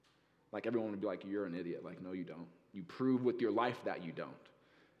Like everyone would be like, you're an idiot. Like, no, you don't. You prove with your life that you don't.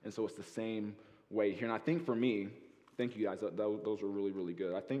 And so it's the same way here. And I think for me, thank you guys, those were really, really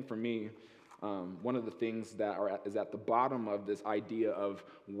good. I think for me, one of the things that is at the bottom of this idea of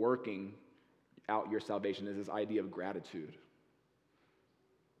working out your salvation is this idea of gratitude.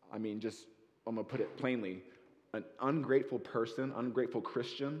 I mean, just, I'm going to put it plainly, an ungrateful person, ungrateful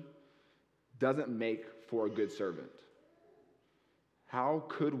Christian, doesn't make for a good servant. How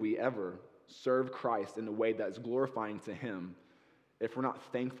could we ever serve Christ in a way that's glorifying to him if we're not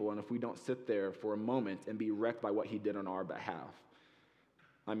thankful and if we don't sit there for a moment and be wrecked by what he did on our behalf?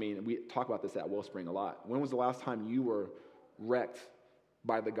 I mean, we talk about this at Wellspring a lot. When was the last time you were wrecked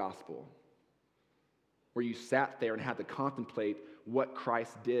by the gospel? Where you sat there and had to contemplate what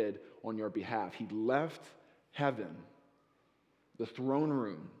Christ did on your behalf. He left heaven, the throne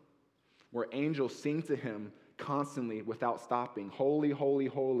room, where angels sing to him constantly without stopping. Holy, holy,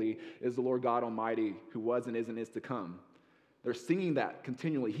 holy is the Lord God Almighty, who was and is and is to come. They're singing that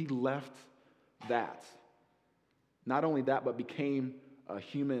continually. He left that. Not only that, but became a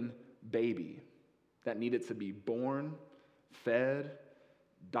human baby that needed to be born, fed,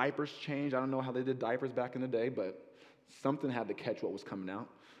 diapers changed. I don't know how they did diapers back in the day, but something had to catch what was coming out.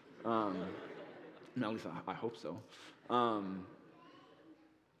 At least I hope so.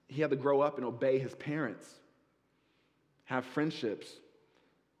 He had to grow up and obey his parents, have friendships,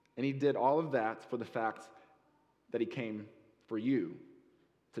 and he did all of that for the fact that he came for you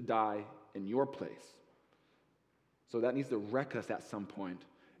to die in your place. So that needs to wreck us at some point.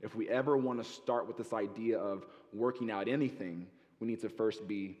 If we ever want to start with this idea of working out anything, we need to first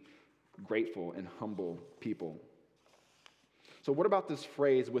be grateful and humble people. So what about this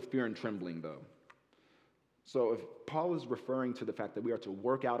phrase, with fear and trembling, though? So if Paul is referring to the fact that we are to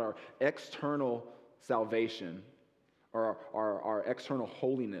work out our external salvation or our external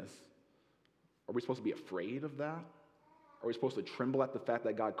holiness, are we supposed to be afraid of that? Are we supposed to tremble at the fact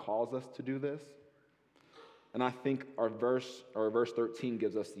that God calls us to do this? And I think our verse 13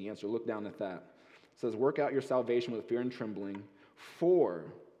 gives us the answer. Look down at that. It says, work out your salvation with fear and trembling, for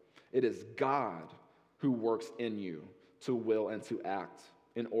it is God who works in you to will and to act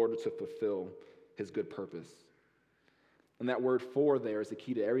in order to fulfill his good purpose. And that word for there is the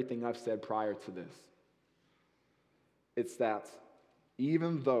key to everything I've said prior to this. It's that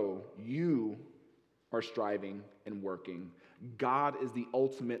even though you are striving and working, God is the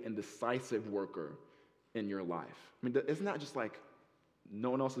ultimate and decisive worker in your life. I mean, isn't that just like no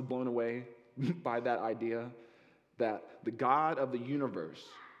one else is blown away by that idea? That the God of the universe,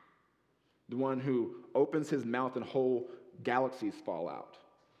 the one who opens his mouth and whole galaxies fall out,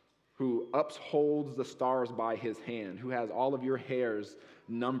 who upholds the stars by his hand, who has all of your hairs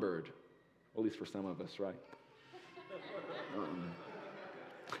numbered, at least for some of us, right?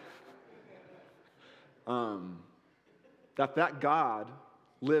 That God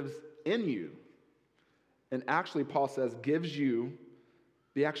lives in you. And actually, Paul says, gives you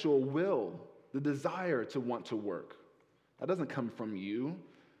the actual will, the desire to want to work. That doesn't come from you.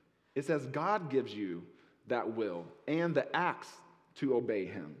 It says God gives you that will and the acts to obey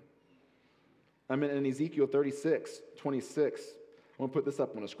him. I mean, in Ezekiel 36:26, I'm going to put this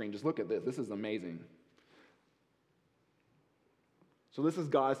up on the screen. Just look at this. This is amazing. So this is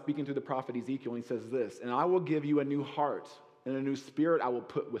God speaking to the prophet Ezekiel, and he says this, and I will give you a new heart, and a new spirit I will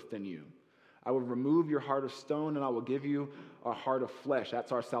put within you. I will remove your heart of stone, and I will give you a heart of flesh.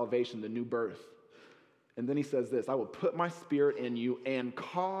 That's our salvation, the new birth. And then he says this, I will put my spirit in you and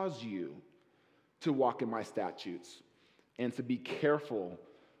cause you to walk in my statutes and to be careful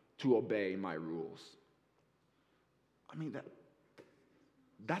to obey my rules. I mean,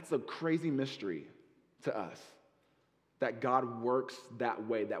 that's a crazy mystery to us, that God works that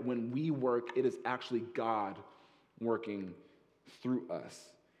way, that when we work, it is actually God working through us.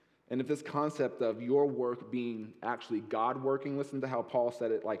 And if this concept of your work being actually God working, listen to how Paul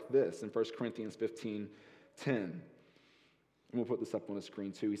said it like this in 1 Corinthians 15:10. And we'll put this up on the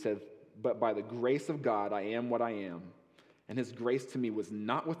screen too. He said, but by the grace of God, I am what I am. And his grace to me was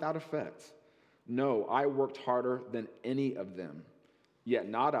not without effect. No, I worked harder than any of them. Yet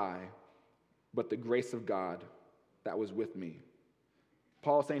not I, but the grace of God that was with me.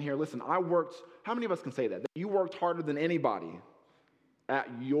 Paul is saying here, listen, I worked, how many of us can say that? That you worked harder than anybody at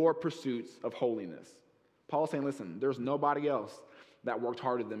your pursuits of holiness. Paul is saying, listen, there's nobody else that worked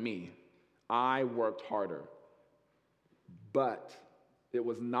harder than me. I worked harder. But it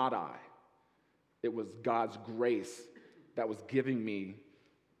was not I. It was God's grace that was giving me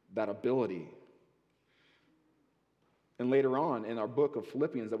that ability. And later on in our book of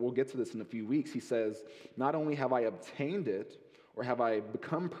Philippians, that we'll get to this in a few weeks, he says, not only have I obtained it or have I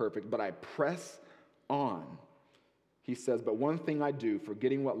become perfect, but I press on. He says, but one thing I do,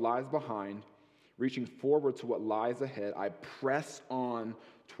 forgetting what lies behind, reaching forward to what lies ahead, I press on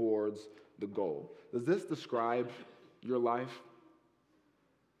towards the goal. Does this describe your life?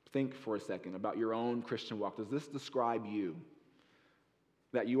 Think for a second about your own Christian walk. Does this describe you?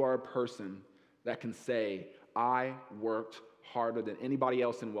 That you are a person that can say, I worked harder than anybody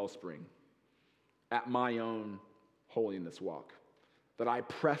else in Wellspring at my own holiness walk. That I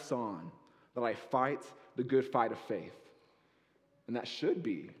press on, that I fight the good fight of faith. And that should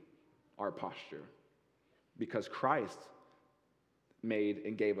be our posture, because Christ made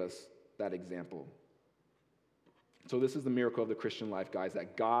and gave us that example. So this is the miracle of the Christian life, guys,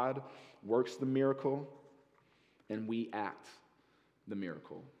 that God works the miracle and we act the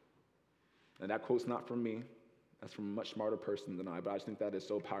miracle. And that quote's not from me. That's from a much smarter person than I, but I just think that is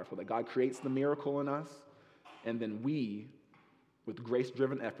so powerful, that God creates the miracle in us, and then we, with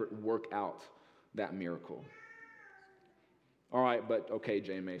grace-driven effort, work out that miracle. All right, but okay,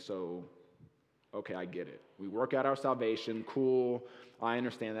 J-May, so, okay, I get it. We work out our salvation, cool, I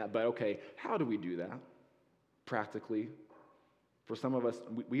understand that, but okay, how do we do that practically? For some of us,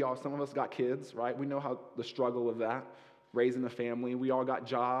 some of us got kids, right? We know how the struggle of that, raising a family. We all got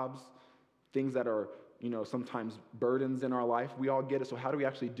jobs, things that are, sometimes burdens in our life. We all get it. So how do we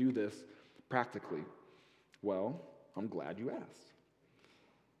actually do this practically? Well, I'm glad you asked.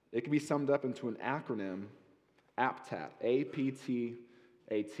 It can be summed up into an acronym, APTAT,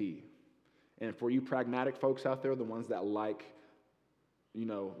 A-P-T-A-T. And for you pragmatic folks out there, the ones that like,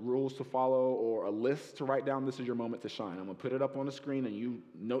 rules to follow or a list to write down, this is your moment to shine. I'm going to put it up on the screen, and you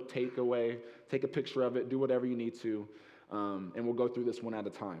take a picture of it, do whatever you need to, and we'll go through this one at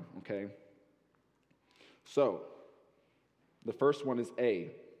a time, okay? So, the first one is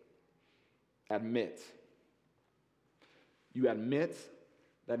A, admit. You admit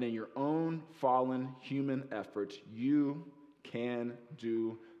that in your own fallen human efforts, you can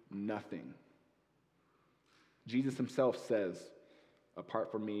do nothing. Jesus himself says,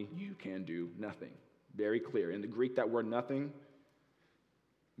 apart from me, you can do nothing. Very clear. In the Greek, that word nothing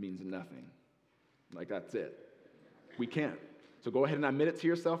means nothing. Like, that's it. We can't. So go ahead and admit it to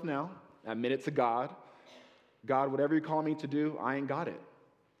yourself now. Admit it to God. God, whatever you're calling me to do, I ain't got it.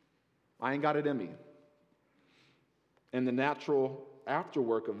 I ain't got it in me. And the natural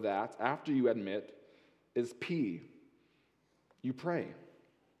afterwork of that, after you admit, is P. You pray.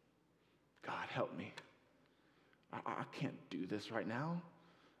 God, help me. I can't do this right now.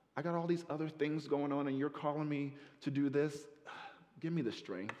 I got all these other things going on, and you're calling me to do this. Give me the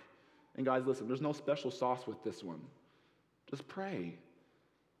strength. And guys, listen, there's no special sauce with this one. Just pray.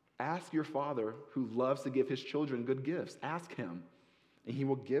 Ask your Father, who loves to give his children good gifts. Ask him, and he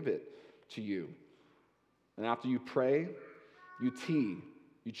will give it to you. And after you pray, you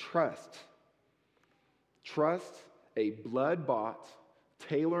trust. Trust a blood-bought,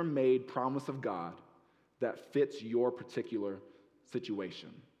 tailor-made promise of God that fits your particular situation.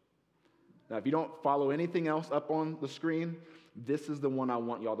 Now, if you don't follow anything else up on the screen, this is the one I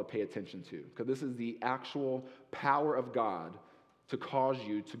want y'all to pay attention to, because this is the actual power of God to cause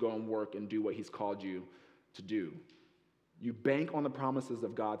you to go and work and do what he's called you to do. You bank on the promises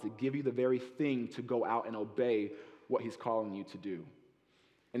of God to give you the very thing to go out and obey what he's calling you to do.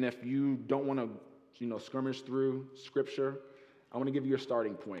 And if you don't want to, skirmish through Scripture, I want to give you a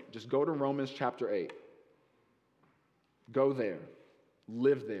starting point. Just go to Romans chapter 8. Go there.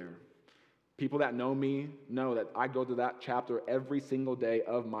 Live there. People that know me know that I go to that chapter every single day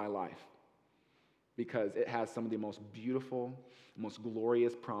of my life, because it has some of the most beautiful, most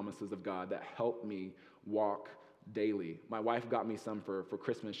glorious promises of God that help me walk daily. My wife got me some for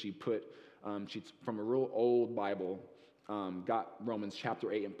Christmas. She put, she's from a real old Bible, got Romans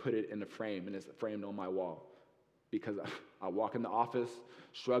chapter 8 and put it in a frame, and it's framed on my wall. Because I walk in the office,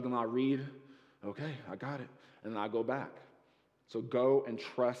 struggling, I read, okay, I got it, and then I go back. So go and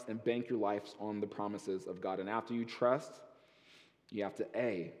trust and bank your lives on the promises of God. And after you trust, you have to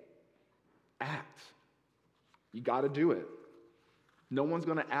act. You got to do it. No one's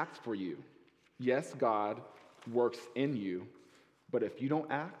going to act for you. Yes, God works in you, but if you don't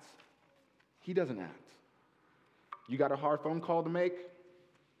act, he doesn't act. You got a hard phone call to make?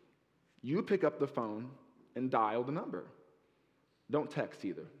 You pick up the phone and dial the number. Don't text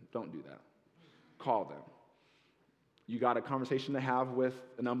either. Don't do that. Call them. You got a conversation to have with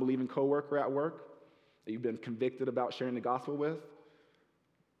an unbelieving coworker at work that you've been convicted about sharing the gospel with?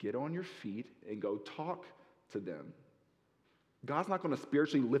 Get on your feet and go talk to them. God's not going to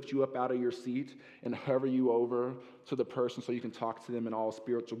spiritually lift you up out of your seat and hover you over to the person so you can talk to them in all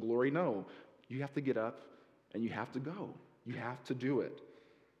spiritual glory. No, you have to get up and you have to go. You have to do it.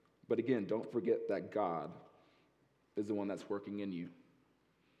 But again, don't forget that God is the one that's working in you.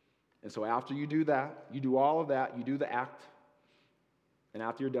 And so after you do that, you do all of that, you do the act, and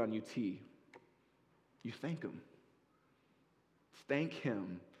after you're done, you You thank him. Thank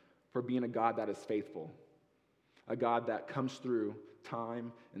him for being a God that is faithful, a God that comes through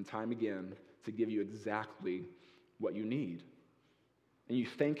time and time again to give you exactly what you need. And you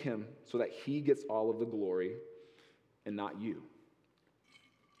thank him so that he gets all of the glory and not you.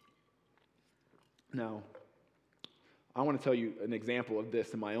 Now, I want to tell you an example of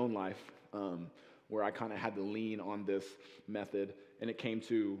this in my own life where I kind of had to lean on this method, and it came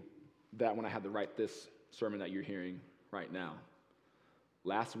to that when I had to write this sermon that you're hearing right now.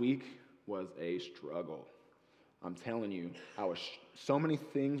 Last week was a struggle. I'm telling you, so many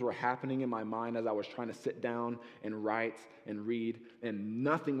things were happening in my mind as I was trying to sit down and write and read, and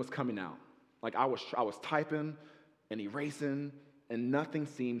nothing was coming out. Like I was typing and erasing, and nothing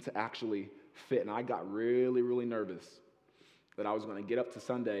seemed to actually fit. And I got really, really nervous that I was going to get up to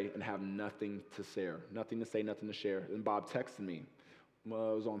Sunday and have nothing to say, nothing to share. And Bob texted me.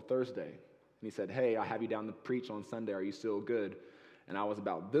 Well, it was on Thursday. And he said, hey, I have you down to preach on Sunday. Are you still good? And I was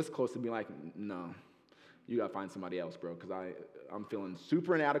about this close to being like, no, you got to find somebody else, bro, because I'm feeling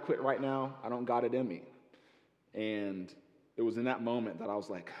super inadequate right now. I don't got it in me. And it was in that moment that I was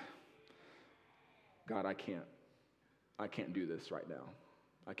like, God, I can't do this right now.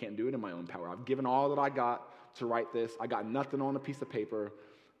 I can't do it in my own power. I've given all that I got to write this. I got nothing on a piece of paper.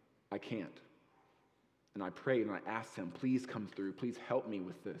 I can't. And I prayed and I asked him, please come through. Please help me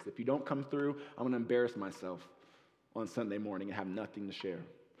with this. If you don't come through, I'm going to embarrass myself on Sunday morning and have nothing to share.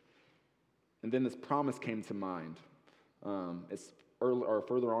 And then this promise came to mind. It's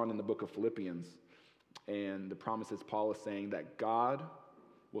further on in the book of Philippians. And the promise is Paul is saying that God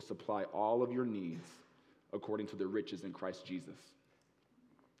will supply all of your needs according to the riches in Christ Jesus.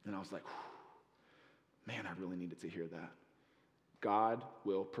 And I was like, man, I really needed to hear that. God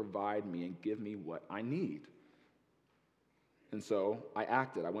will provide me and give me what I need. And so I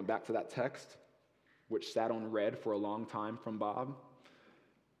acted. I went back to that text, which sat on red for a long time from Bob.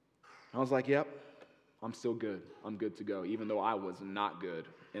 I was like, yep, I'm still good. I'm good to go, even though I was not good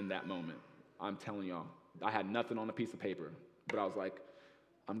in that moment. I'm telling y'all, I had nothing on a piece of paper, but I was like,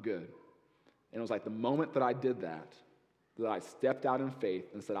 I'm good. And it was like the moment that I did that I stepped out in faith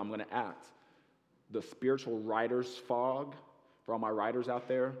and said, I'm going to act. The spiritual writer's fog for all my writers out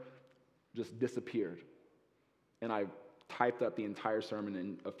there just disappeared. And I typed up the entire sermon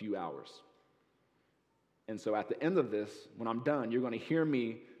in a few hours. And so at the end of this, when I'm done, you're going to hear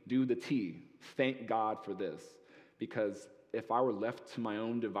me do the T. Thank God for this. Because if I were left to my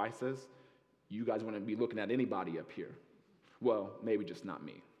own devices, you guys wouldn't be looking at anybody up here. Well, maybe just not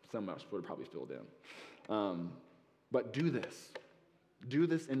me. Some of us would have probably filled in. But do this. Do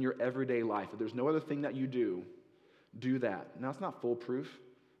this in your everyday life. If there's no other thing that you do that. Now, it's not foolproof,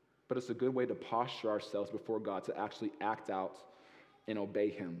 but it's a good way to posture ourselves before God to actually act out and obey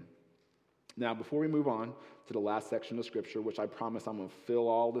him. Now, before we move on to the last section of Scripture, which I promise I'm going to fill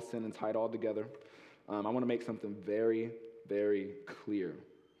all the sin and tie it all together, I want to make something very, very clear.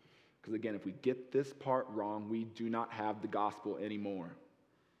 Because again, if we get this part wrong, we do not have the gospel anymore.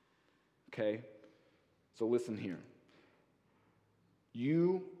 Okay? So listen here.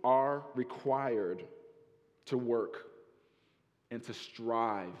 You are required to work and to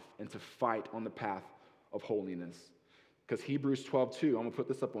strive and to fight on the path of holiness. Because Hebrews 12:2, I'm going to put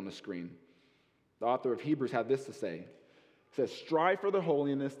this up on the screen. The author of Hebrews had this to say. It says, strive for the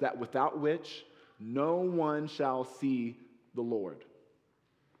holiness that without which no one shall see the Lord.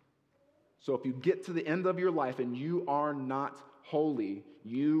 So if you get to the end of your life and you are not holy,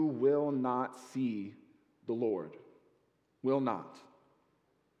 you will not see the Lord. Will not.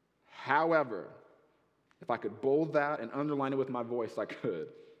 However, if I could bold that and underline it with my voice, I could.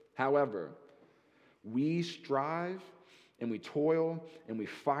 However, we strive and we toil and we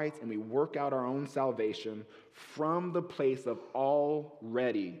fight and we work out our own salvation from the place of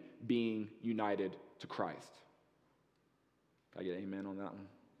already being united to Christ. Can I get an amen on that one?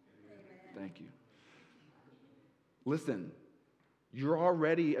 Amen. Thank you. Listen, you're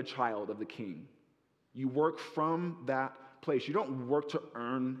already a child of the King. You work from that place. You don't work to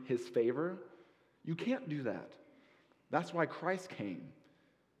earn his favor. You can't do that. That's why Christ came.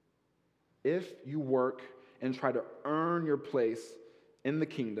 If you work and try to earn your place in the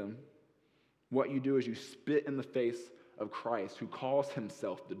kingdom, what you do is you spit in the face of Christ, who calls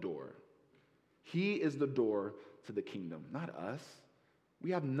himself the door. He is the door to the kingdom, not us. We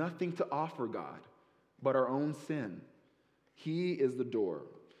have nothing to offer God but our own sin. He is the door.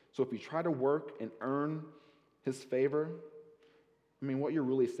 So if you try to work and earn his favor, I mean, what you're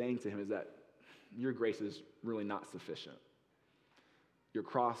really saying to him is that your grace is really not sufficient. Your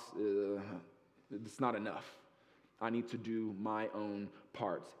cross, it's not enough. I need to do my own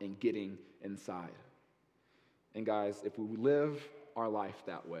parts in getting inside. And guys, if we live our life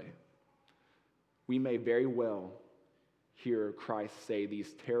that way, we may very well hear Christ say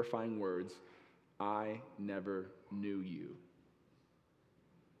these terrifying words, I never knew you.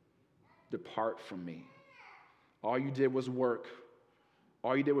 Depart from me. All you did was work.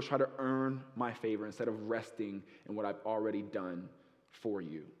 All you did was try to earn my favor instead of resting in what I've already done for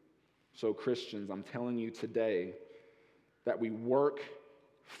you. So Christians, I'm telling you today that we work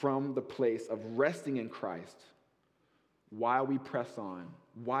from the place of resting in Christ while we press on,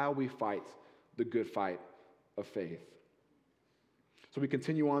 while we fight the good fight of faith. So we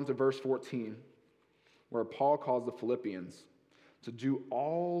continue on to verse 14, where Paul calls the Philippians to do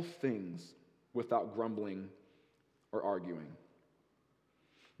all things without grumbling or arguing.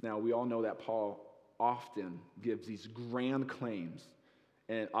 Now, we all know that Paul often gives these grand claims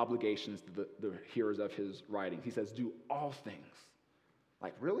and obligations to the hearers of his writings. He says, do all things.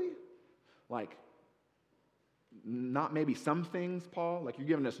 Like, really? Like, not maybe some things, Paul? Like, you're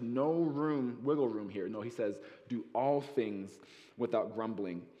giving us no wiggle room here. No, he says, do all things without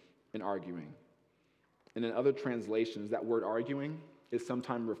grumbling and arguing. And in other translations, that word arguing is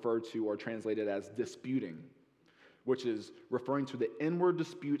sometimes referred to or translated as disputing, which is referring to the inward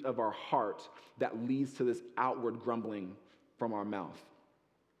dispute of our heart that leads to this outward grumbling from our mouth.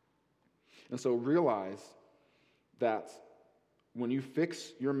 And so realize that when we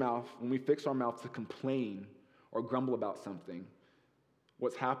fix our mouth to complain or grumble about something,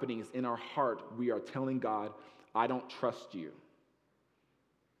 what's happening is in our heart, we are telling God, I don't trust you.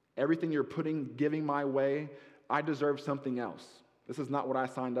 Everything you're giving my way, I deserve something else. This is not what I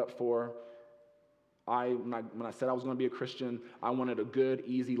signed up for. When I said I was going to be a Christian, I wanted a good,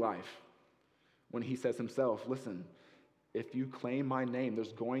 easy life. When he says himself, listen, if you claim my name,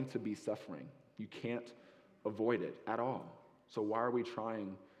 there's going to be suffering. You can't avoid it at all. So why are we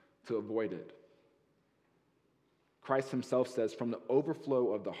trying to avoid it? Christ himself says, from the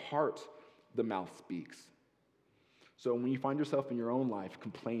overflow of the heart, the mouth speaks. So when you find yourself in your own life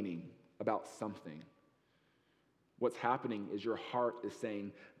complaining about something, what's happening is your heart is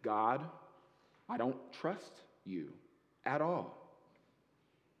saying, God, I don't trust you at all.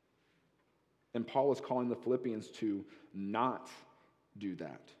 And Paul is calling the Philippians to not do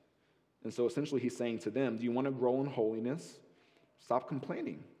that. And so essentially he's saying to them, do you want to grow in holiness? Stop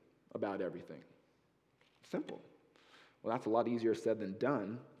complaining about everything. Simple. Well, that's a lot easier said than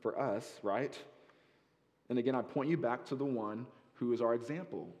done for us, right? And again, I point you back to the one who is our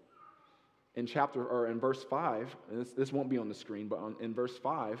example. In verse 5, and this won't be on the screen, but in verse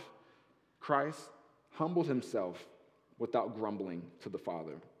 5, Christ humbled himself without grumbling to the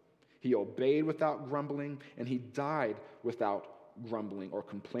Father. He obeyed without grumbling, and he died without grumbling or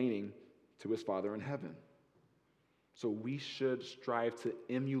complaining to his Father in heaven. So we should strive to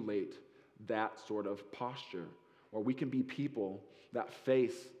emulate that sort of posture, where we can be people that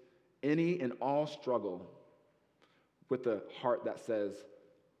face any and all struggle with a heart that says,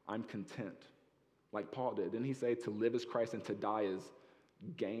 I'm content, like Paul did. Didn't he say to live is Christ and to die is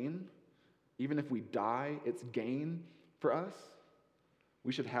gain? Even if we die, it's gain for us.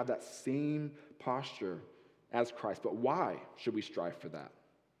 We should have that same posture as Christ. But why should we strive for that?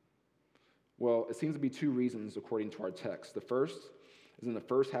 Well, it seems to be two reasons according to our text. The first is in the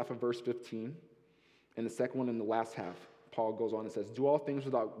first half of verse 15, and the second one in the last half. Paul goes on and says, do all things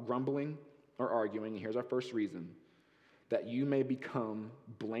without grumbling or arguing. And here's our first reason, that you may become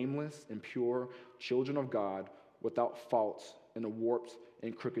blameless and pure children of God without fault in a warped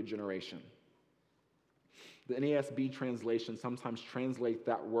and crooked generation. The NASB translation sometimes translates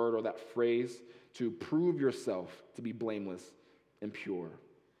that word or that phrase to prove yourself to be blameless and pure.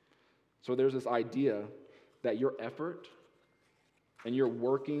 So there's this idea that your effort and your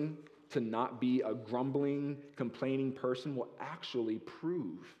working to not be a grumbling, complaining person will actually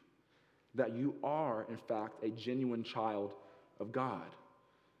prove that you are, in fact, a genuine child of God.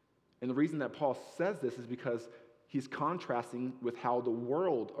 And the reason that Paul says this is because he's contrasting with how the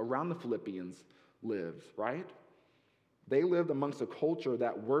world around the Philippians lived, right? They lived amongst a culture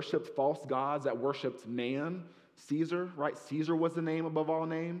that worshiped false gods, that worshiped man, Caesar, right? Caesar was the name above all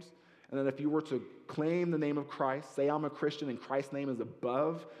names. And then if you were to claim the name of Christ, say I'm a Christian and Christ's name is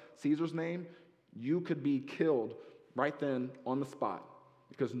above Caesar's name, you could be killed right then on the spot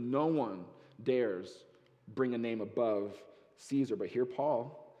because no one dares bring a name above Caesar. But here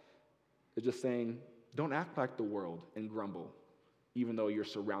Paul is just saying, don't act like the world and grumble, even though you're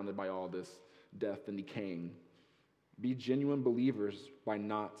surrounded by all this death and decaying Be genuine believers by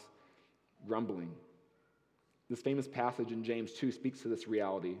not grumbling. This famous passage in James 2 speaks to this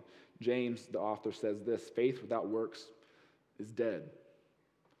reality. James, the author, says this: faith without works is dead.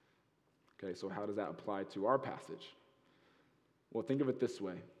 Okay, so how does that apply to our passage? Well, think of it this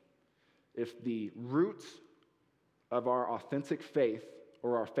way. If the root of our authentic faith,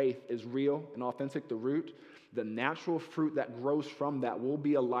 or our faith is real and authentic, the root, the natural fruit that grows from that will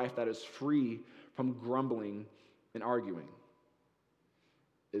be a life that is free from grumbling and arguing.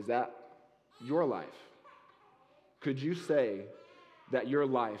 Is that your life? Could you say that your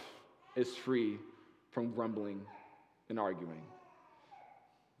life is free from grumbling and arguing?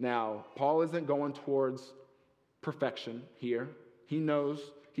 Now, Paul isn't going towards perfection here. He knows,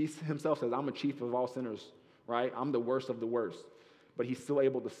 he himself says, I'm a chief of all sinners, right? I'm the worst of the worst. But he's still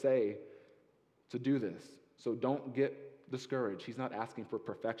able to say, to do this. So don't get discouraged. He's not asking for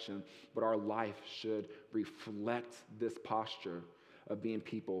perfection, but our life should reflect this posture of being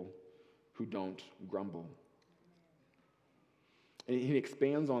people who don't grumble. And he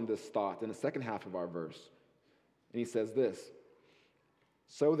expands on this thought in the second half of our verse. And he says this: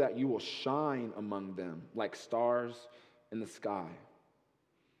 so that you will shine among them like stars in the sky.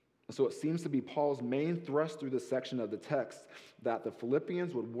 And so it seems to be Paul's main thrust through this section of the text that the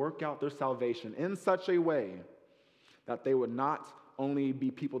Philippians would work out their salvation in such a way that they would not only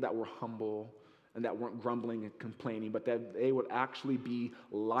be people that were humble and that weren't grumbling and complaining, but that they would actually be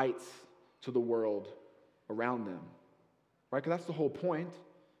lights to the world around them. Right? Because that's the whole point,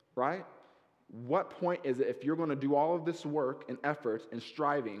 right? What point is it if you're going to do all of this work and effort and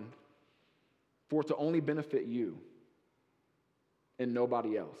striving for it to only benefit you and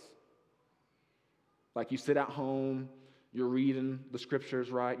nobody else? Like you sit at home, you're reading the scriptures,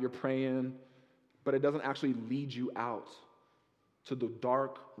 right? You're praying, but it doesn't actually lead you out to the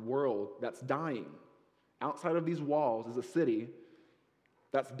dark world that's dying. Outside of these walls is a city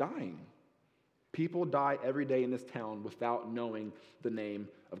that's dying. People die every day in this town without knowing the name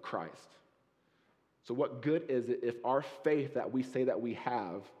of Christ. So what good is it if our faith that we say that we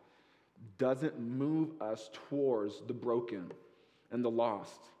have doesn't move us towards the broken and the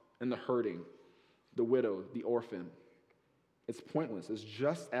lost and the hurting, the widow, the orphan? It's pointless. It's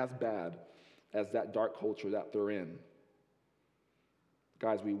just as bad as that dark culture that they're in.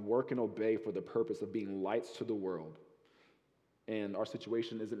 Guys, we work and obey for the purpose of being lights to the world. And our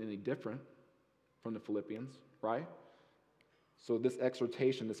situation isn't any different from the Philippians, right? So this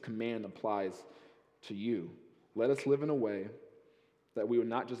exhortation, this command applies to you. Let us live in a way that we would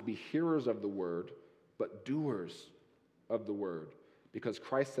not just be hearers of the word, but doers of the word. Because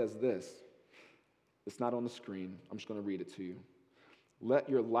Christ says this. It's not on the screen. I'm just going to read it to you. Let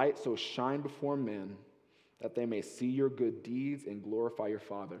your light so shine before men that they may see your good deeds and glorify your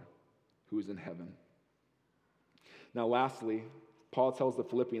Father who is in heaven. Now, lastly, Paul tells the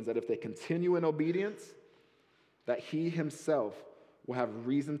Philippians that if they continue in obedience, that he himself will have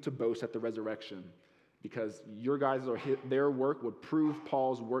reason to boast at the resurrection, because your guys' their work would prove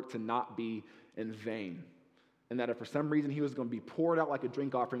Paul's work to not be in vain. And that if for some reason he was going to be poured out like a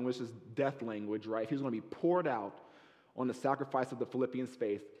drink offering, which is death language, right? If he was going to be poured out on the sacrifice of the Philippians'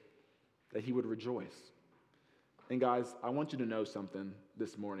 faith, that he would rejoice. And guys, I want you to know something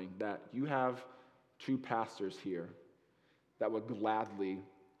this morning, that you have two pastors here that would gladly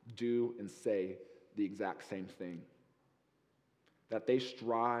do and say the exact same thing. That they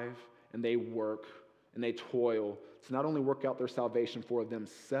strive and they work and they toil to not only work out their salvation for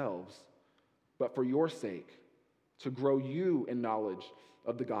themselves, but for your sake, to grow you in knowledge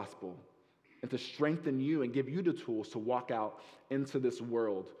of the gospel and to strengthen you and give you the tools to walk out into this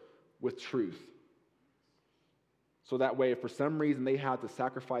world with truth. So that way, if for some reason they had to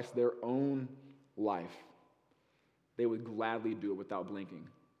sacrifice their own life, they would gladly do it without blinking,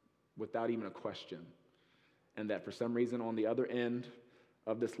 without even a question. And that for some reason on the other end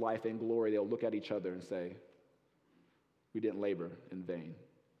of this life and glory, they'll look at each other and say, we didn't labor in vain.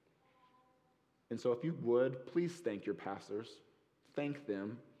 And so if you would, please thank your pastors. Thank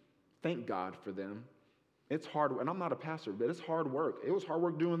them. Thank God for them. It's hard, and I'm not a pastor, but it's hard work. It was hard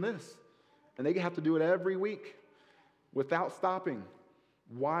work doing this. And they have to do it every week without stopping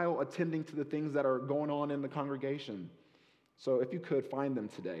while attending to the things that are going on in the congregation. So if you could, find them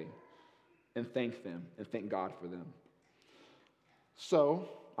today and thank them and thank God for them. So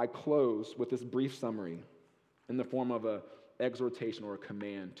I close with this brief summary in the form of an exhortation or a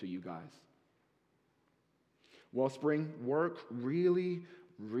command to you guys. Wellspring, work really,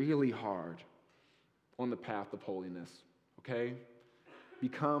 really hard on the path of holiness, okay?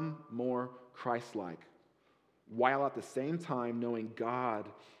 Become more Christ-like, while at the same time knowing God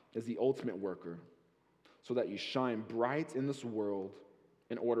is the ultimate worker. so that you shine bright in this world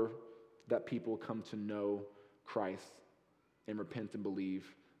in order that people come to know Christ and repent and believe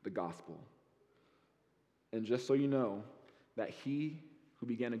the gospel. And just so you know, that he who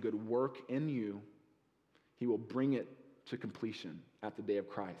began a good work in you, he will bring it to completion at the day of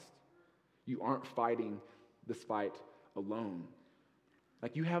Christ. You aren't fighting this fight alone.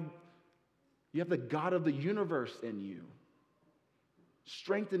 Like you have the God of the universe in you,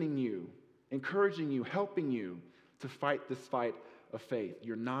 strengthening you, encouraging you, helping you to fight this fight of faith.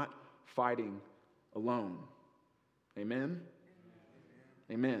 You're not fighting alone. Amen?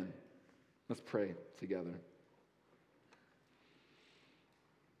 Amen. Let's pray together.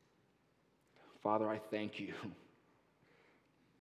 Father, I thank you